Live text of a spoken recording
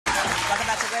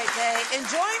Okay,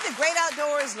 enjoying the great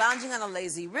outdoors, lounging on a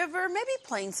lazy river, maybe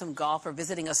playing some golf or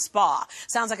visiting a spa.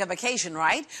 Sounds like a vacation,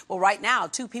 right? Well, right now,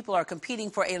 two people are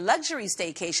competing for a luxury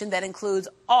staycation that includes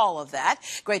all of that.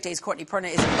 Great Day's Courtney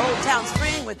Perna is in Old Town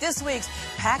Spring with this week's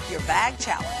Pack Your Bag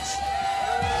Challenge.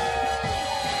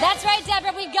 That's right,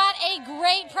 Deborah. We've got a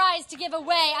great prize to give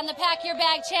away on the Pack Your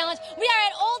Bag Challenge. We are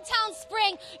at Old Town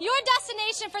Spring, your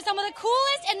destination for some of the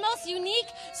coolest and most unique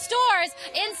stores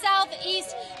in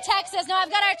Southeast Texas. Now, I've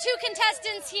got our two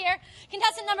contestants here.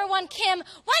 Contestant number one, Kim,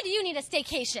 why do you need a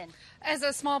staycation? As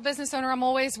a small business owner, I'm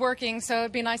always working, so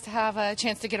it'd be nice to have a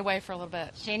chance to get away for a little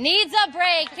bit. She needs a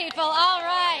break, people. All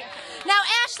right. Now,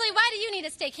 Ashley, why do you need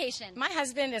a staycation? My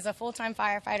husband is a full-time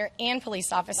firefighter and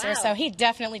police officer, Wow. so he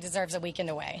definitely deserves a weekend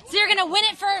away. So you're going to win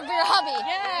it for your hubby?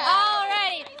 Yeah. All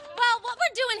right. Well, what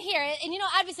we're doing here, and you know,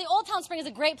 obviously Old Town Spring is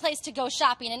a great place to go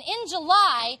shopping. And in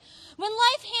July, when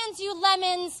life hands you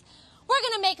lemons, we're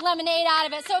going to make lemonade out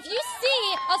of it. So if you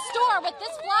see a store with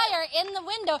this flyer in the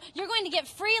window, you're going to get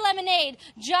free lemonade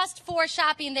just for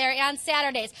shopping there on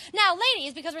Saturdays. Now,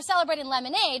 ladies, because we're celebrating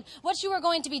lemonade, what you are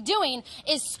going to be doing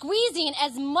is squeezing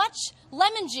as much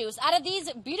lemon juice out of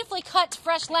these beautifully cut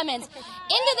fresh lemons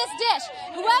into this dish.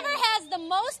 Whoever has the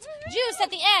most juice at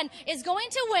the end is going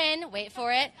to win, wait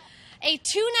for it, a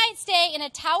 2-night stay in a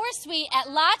tower suite at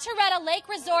La Torretta Lake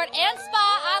Resort and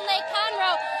Spa on Lake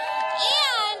Conroe.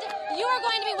 And you are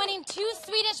going to be winning 2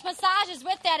 Swedish massages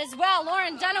with that as well.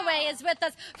 Lauren Dunaway is with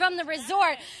us from the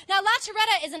resort. Now, La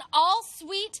Torretta is an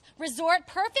all-suite resort,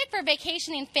 perfect for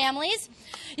vacationing families.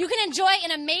 You can enjoy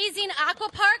an amazing aqua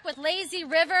park with lazy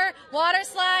river, water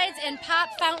slides, and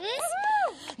pop fountains.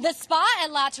 The spa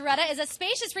at La Torretta is a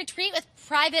spacious retreat with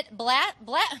private bath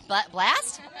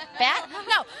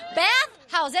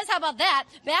houses. How about that?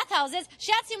 Bath houses,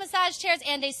 shiatsu massage chairs,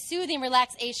 and a soothing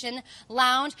relaxation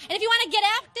lounge. And if you want to get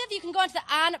active, you can go into the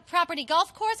on-property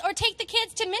golf course or take the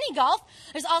kids to mini golf.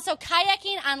 There's also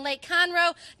kayaking on Lake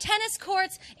Conroe, tennis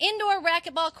courts, indoor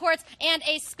racquetball courts, and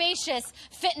a spacious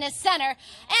fitness center.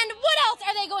 And what else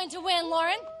are they going to win,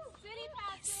 Lauren?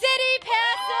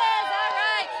 CityPASSes! All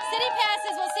right.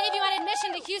 CityPASSes will save you on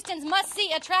admission to Houston's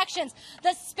must-see attractions.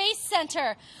 The Space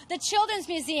Center, the Children's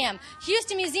Museum,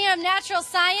 Houston Museum of Natural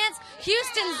Science,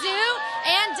 Houston Zoo,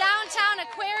 and Downtown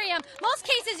Aquarium. Most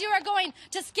cases you are going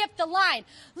to skip the line.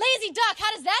 Lazy Duck,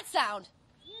 how does that sound?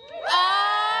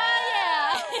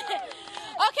 Yeah.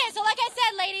 Okay, so like I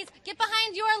said, ladies, get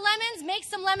behind your lemons, make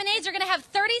some lemonades. You're going to have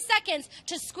 30 seconds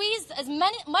to squeeze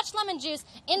much lemon juice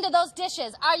into those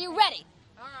dishes. Are you ready?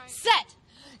 All right. Set.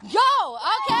 Go!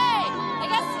 Okay.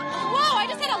 Whoa, I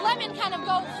just had a lemon kind of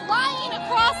go flying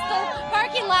across the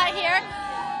parking lot here.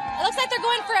 It looks like they're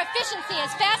going for efficiency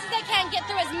as fast as they can, get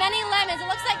through as many lemons. It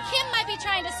looks like Kim might be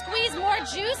trying to squeeze more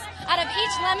juice out of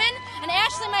each lemon, and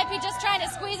Ashley might be just trying to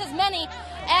squeeze as many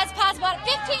as possible.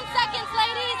 15 seconds,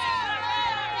 ladies.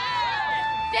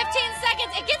 15 seconds.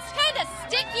 It gets kind of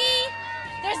sticky.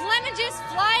 There's lemon juice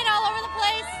flying all over the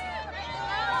place.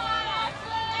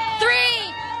 3, 2,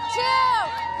 1.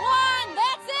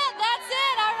 That's it. That's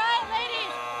it. All right, ladies.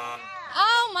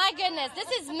 Oh, my goodness. This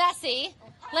is messy.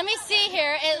 Let me see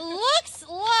here. It looks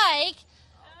like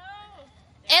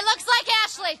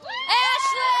Ashley.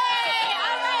 Ashley!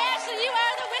 All right, Ashley, you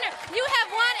are the winner. You have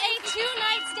won a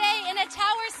 2-night stay in a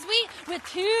tower suite with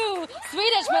 2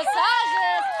 Swedish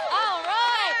massages. All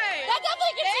right. That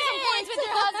definitely gets you some points with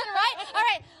your husband, right? All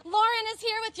right. Lauren is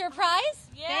here with your prize.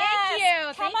 Yes. Thank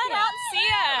you. Come on out and see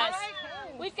us.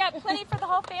 We've got plenty for the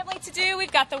whole family to do.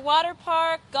 We've got the water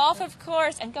park, golf, of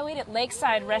course, and go eat at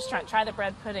Lakeside Restaurant. Try the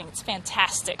bread pudding. It's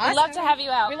fantastic. Awesome. We'd love to have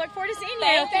you out. We look forward to seeing you.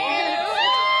 Thank you.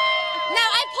 Now,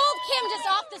 I pulled Kim just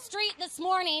off the street this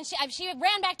morning. She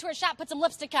ran back to her shop, put some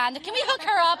lipstick on. Can we hook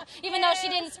her up, even though she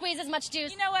didn't squeeze as much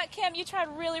juice? You know what, Kim? You tried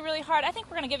really, really hard. I think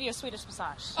we're going to give you a Swedish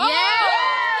massage.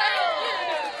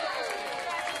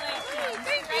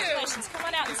 Congratulations. Come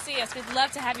on out and see us. We'd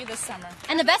love to have you this summer.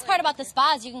 And the best part about the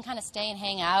spa is you can kind of stay and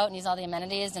hang out and use all the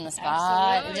amenities in the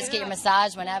spa and just get your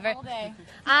massage whenever. All day.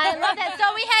 I love that. So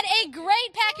we had a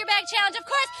great Pack Your Bag Challenge, of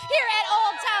course, here at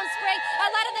Old Town Spring. A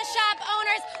lot of the shop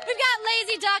owners. We've got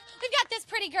Lazy Duck. We've got this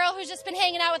pretty girl who's just been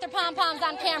hanging out with her pom-poms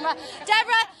on camera.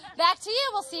 Deborah, back to you.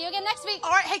 We'll see you again next week.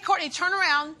 All right, hey, Courtney, turn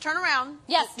around. Turn around.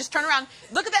 Yes. Just turn around.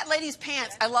 Look at that lady's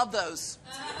pants. I love those.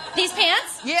 These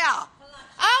pants? Yeah.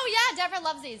 Oh, yeah, Deborah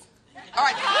loves these. All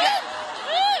right.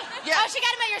 Yeah. Oh, she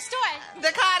got them at your store.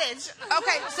 The cottage.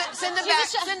 Okay, send them back.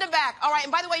 Send them back. All right,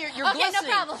 and by the way, you're Okay, glistening.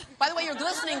 no problem. By the way, you're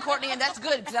glistening, Courtney, and that's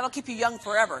good because that'll keep you young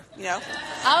forever, you know?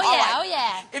 Oh, All yeah, right. oh,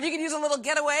 yeah. If you could use a little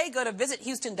getaway, go to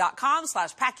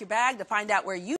visithouston.com/packyourbag to find out where you